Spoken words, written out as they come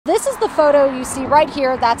this is the photo you see right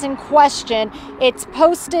here that's in question. It's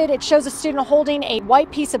posted. It shows a student holding a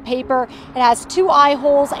white piece of paper. It has 2 eye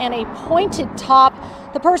holes and a pointed top.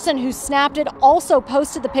 The person who snapped it also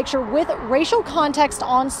posted the picture with racial context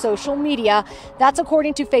on social media. That's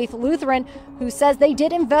according to Faith Lutheran, who says they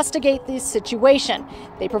did investigate this situation.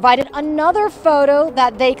 They provided another photo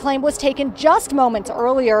that they claim was taken just moments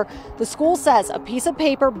earlier. The school says a piece of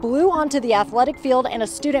paper blew onto the athletic field and a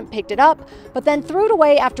student picked it up, but then threw it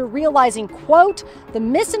away after realizing, quote, the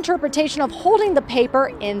misinterpretation of holding the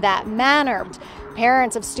paper in that manner.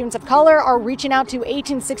 Parents of students of color are reaching out to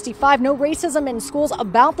 1865 No Racism in Schools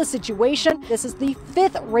about the situation. This is the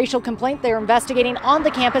 5th racial complaint they're investigating on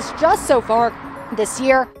the campus just so far this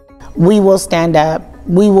year. We will stand up,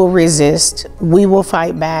 we will resist, we will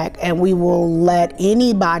fight back, and we will let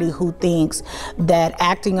anybody who thinks that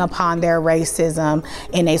acting upon their racism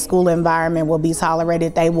in a school environment will be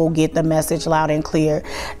tolerated, they will get the message loud and clear.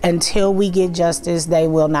 Until we get justice, they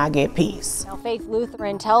will not get peace. Now, Faith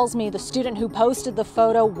Lutheran tells me the student who posted the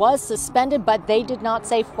photo was suspended, but they did not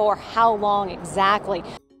say for how long exactly.